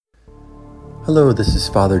Hello, this is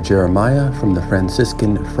Father Jeremiah from the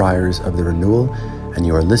Franciscan Friars of the Renewal, and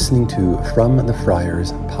you are listening to From the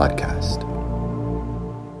Friars podcast.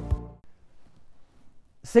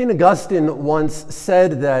 St. Augustine once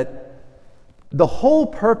said that the whole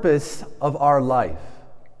purpose of our life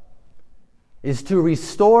is to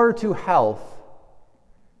restore to health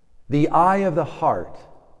the eye of the heart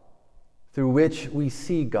through which we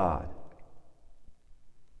see God.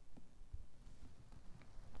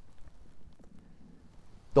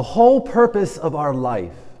 The whole purpose of our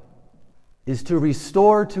life is to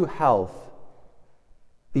restore to health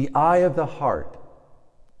the eye of the heart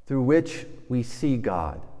through which we see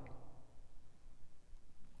God.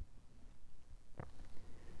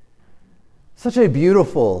 Such a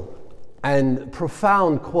beautiful and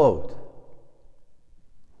profound quote.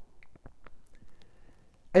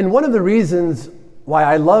 And one of the reasons why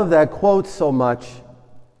I love that quote so much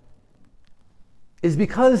is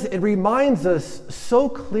because it reminds us so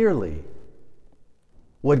clearly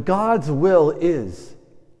what God's will is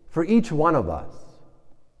for each one of us.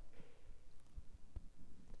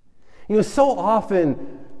 You know, so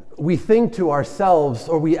often we think to ourselves,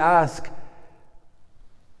 or we ask,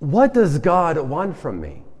 what does God want from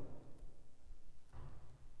me?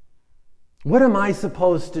 What am I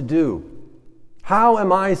supposed to do? How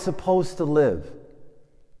am I supposed to live?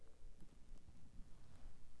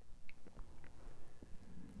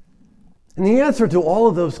 And the answer to all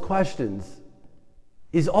of those questions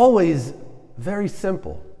is always very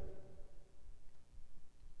simple.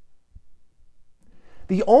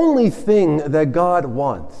 The only thing that God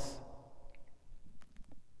wants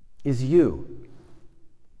is you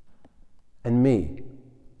and me.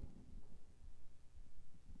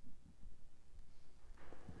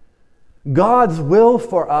 God's will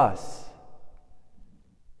for us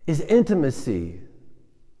is intimacy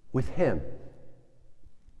with Him.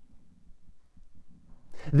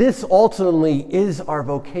 This ultimately is our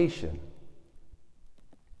vocation.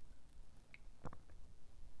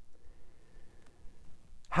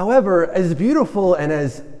 However, as beautiful and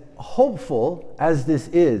as hopeful as this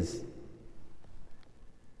is,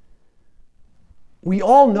 we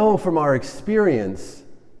all know from our experience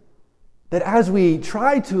that as we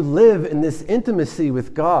try to live in this intimacy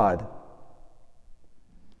with God,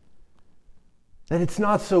 that it's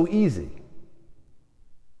not so easy.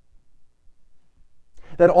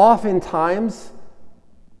 That oftentimes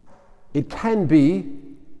it can be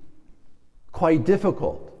quite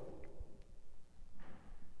difficult,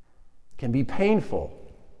 can be painful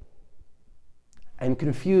and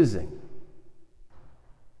confusing.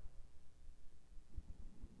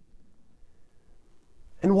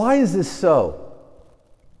 And why is this so?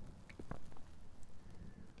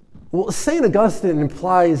 Well, St. Augustine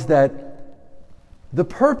implies that the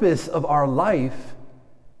purpose of our life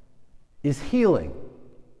is healing.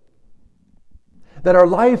 That our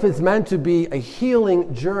life is meant to be a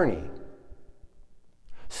healing journey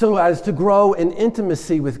so as to grow in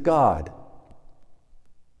intimacy with God,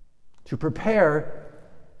 to prepare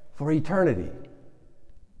for eternity.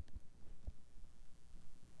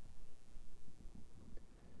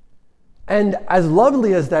 And as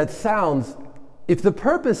lovely as that sounds, if the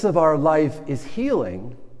purpose of our life is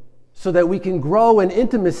healing so that we can grow in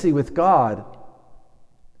intimacy with God,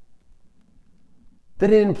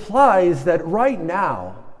 then it implies that right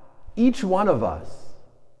now, each one of us,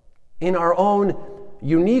 in our own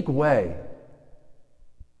unique way,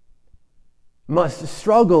 must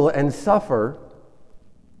struggle and suffer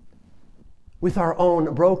with our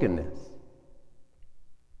own brokenness.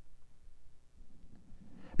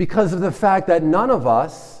 Because of the fact that none of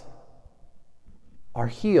us are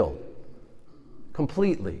healed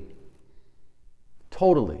completely,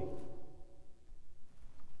 totally,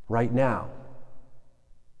 right now.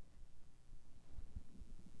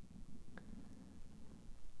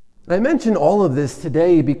 I mention all of this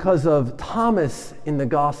today because of Thomas in the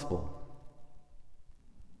Gospel.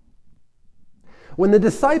 When the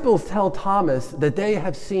disciples tell Thomas that they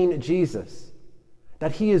have seen Jesus,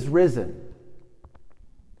 that He is risen,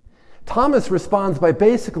 Thomas responds by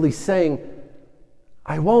basically saying,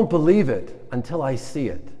 I won't believe it until I see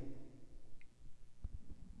it.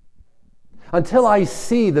 Until I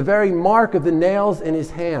see the very mark of the nails in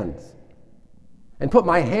His hands and put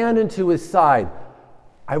my hand into His side,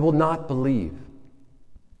 I will not believe.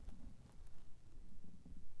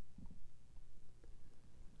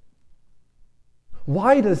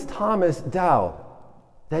 Why does Thomas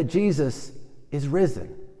doubt that Jesus is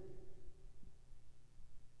risen?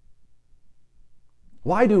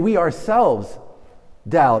 Why do we ourselves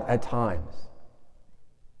doubt at times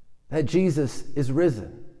that Jesus is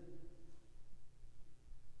risen?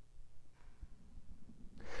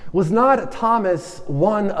 Was not Thomas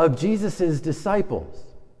one of Jesus' disciples?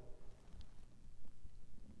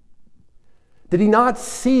 Did he not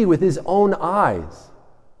see with his own eyes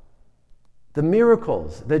the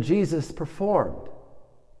miracles that Jesus performed?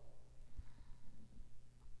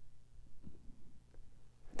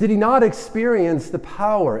 Did he not experience the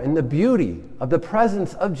power and the beauty of the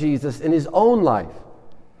presence of Jesus in his own life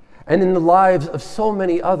and in the lives of so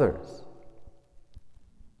many others?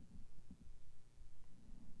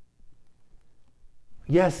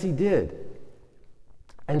 Yes, he did,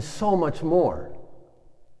 and so much more.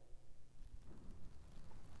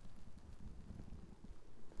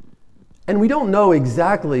 And we don't know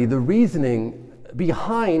exactly the reasoning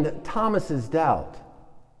behind Thomas's doubt.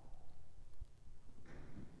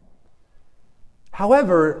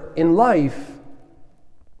 However, in life,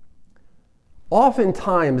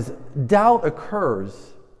 oftentimes doubt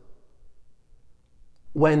occurs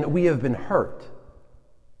when we have been hurt,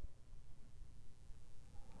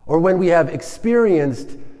 or when we have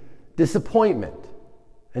experienced disappointment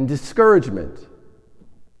and discouragement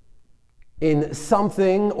in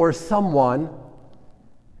something or someone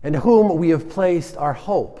in whom we have placed our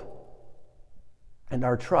hope and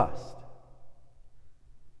our trust.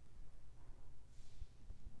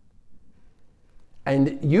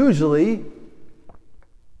 And usually,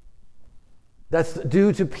 that's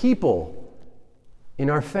due to people in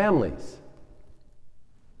our families.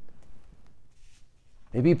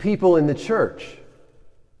 Maybe people in the church.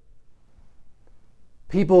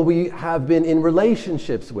 People we have been in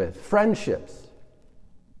relationships with, friendships.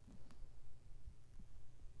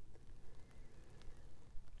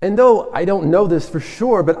 And though I don't know this for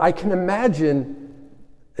sure, but I can imagine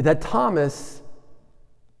that Thomas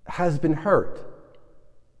has been hurt,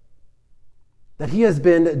 that he has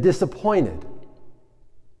been disappointed.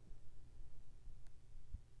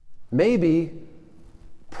 Maybe,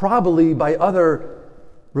 probably by other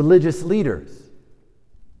religious leaders,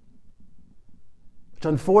 which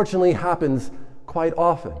unfortunately happens quite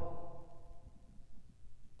often.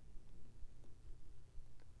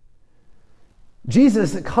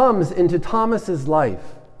 Jesus comes into Thomas's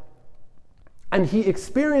life, and he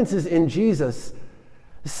experiences in Jesus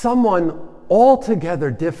someone altogether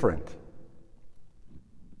different,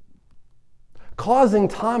 causing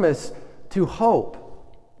Thomas to hope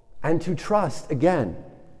and to trust again,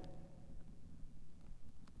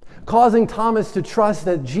 causing Thomas to trust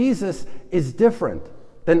that Jesus is different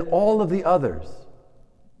than all of the others.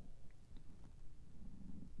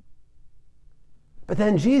 But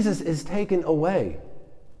then Jesus is taken away,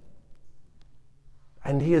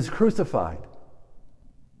 and he is crucified.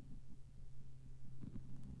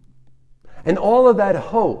 And all of that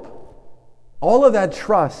hope, all of that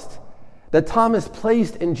trust that Thomas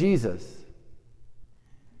placed in Jesus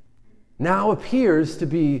now appears to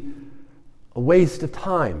be a waste of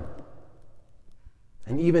time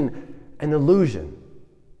and even an illusion.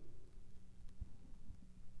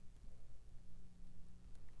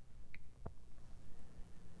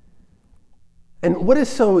 And what is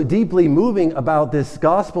so deeply moving about this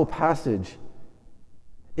gospel passage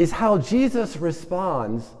is how Jesus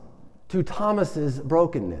responds to Thomas's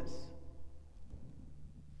brokenness.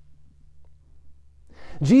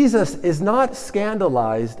 Jesus is not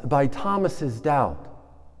scandalized by Thomas's doubt.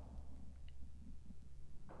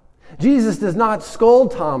 Jesus does not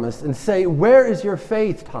scold Thomas and say, "Where is your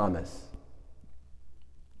faith, Thomas?"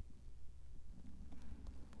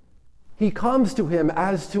 He comes to him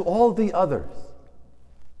as to all the others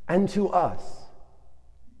and to us.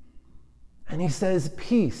 And he says,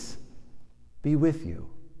 "Peace be with you."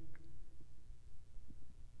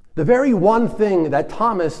 The very one thing that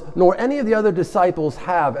Thomas nor any of the other disciples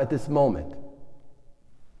have at this moment: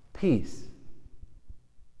 peace.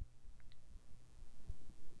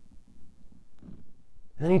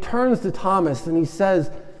 And then he turns to Thomas and he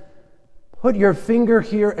says, "Put your finger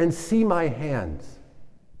here and see my hands,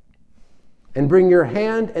 and bring your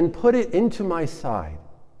hand and put it into my side.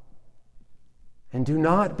 And do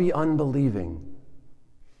not be unbelieving,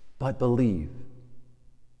 but believe."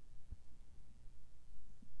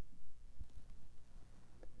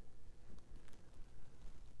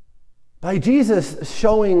 By Jesus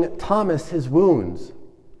showing Thomas his wounds,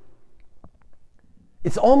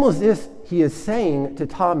 it's almost as if he is saying to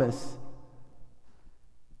Thomas,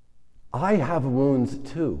 "I have wounds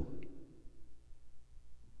too.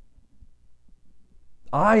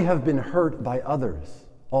 I have been hurt by others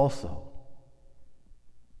also.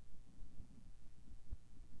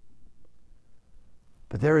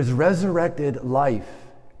 But there is resurrected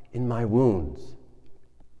life in my wounds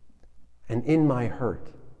and in my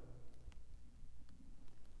hurt.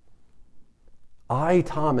 I,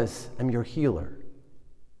 Thomas, am your healer,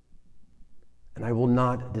 and I will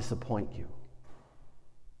not disappoint you.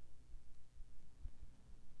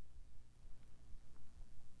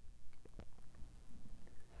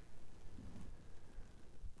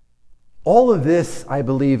 All of this, I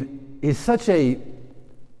believe, is such a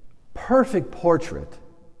perfect portrait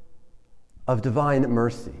of divine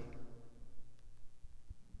mercy.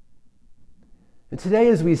 And today,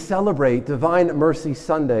 as we celebrate Divine Mercy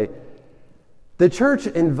Sunday, the church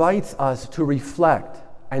invites us to reflect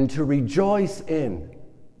and to rejoice in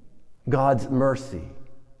God's mercy.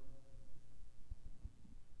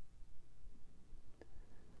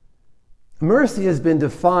 Mercy has been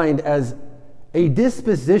defined as a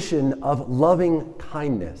disposition of loving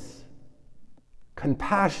kindness,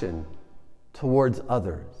 compassion towards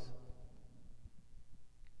others.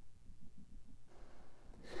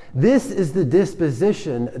 This is the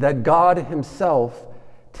disposition that God Himself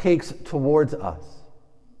takes towards us.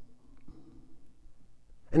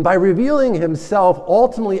 And by revealing Himself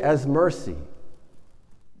ultimately as mercy,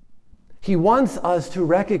 He wants us to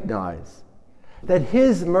recognize that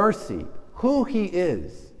His mercy, who He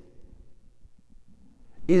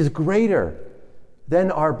is greater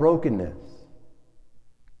than our brokenness.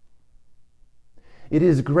 It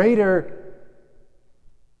is greater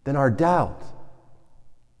than our doubt.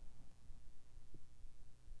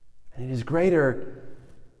 And it is greater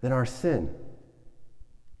than our sin.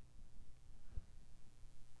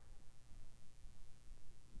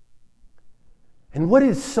 And what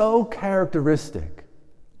is so characteristic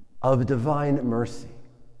of divine mercy?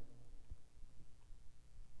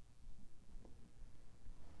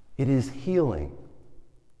 It is healing.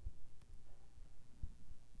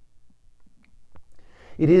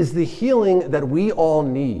 It is the healing that we all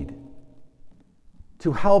need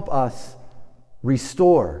to help us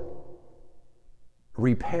restore,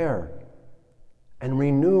 repair, and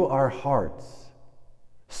renew our hearts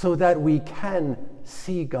so that we can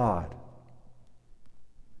see God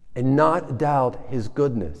and not doubt His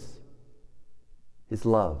goodness, His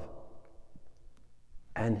love,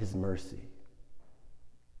 and His mercy.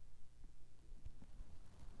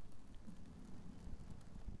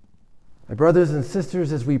 My brothers and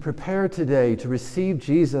sisters, as we prepare today to receive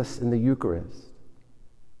Jesus in the Eucharist,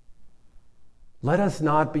 let us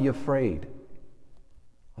not be afraid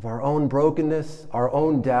of our own brokenness, our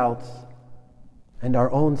own doubts, and our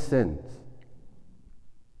own sins.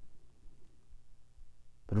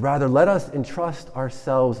 But rather, let us entrust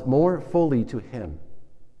ourselves more fully to Him,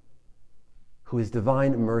 who is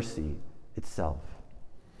divine mercy itself.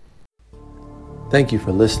 Thank you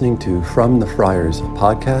for listening to From the Friars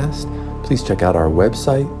podcast. Please check out our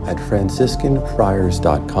website at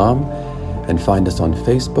franciscanfriars.com and find us on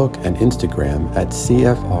Facebook and Instagram at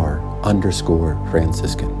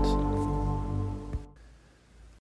CFR_Franciscans.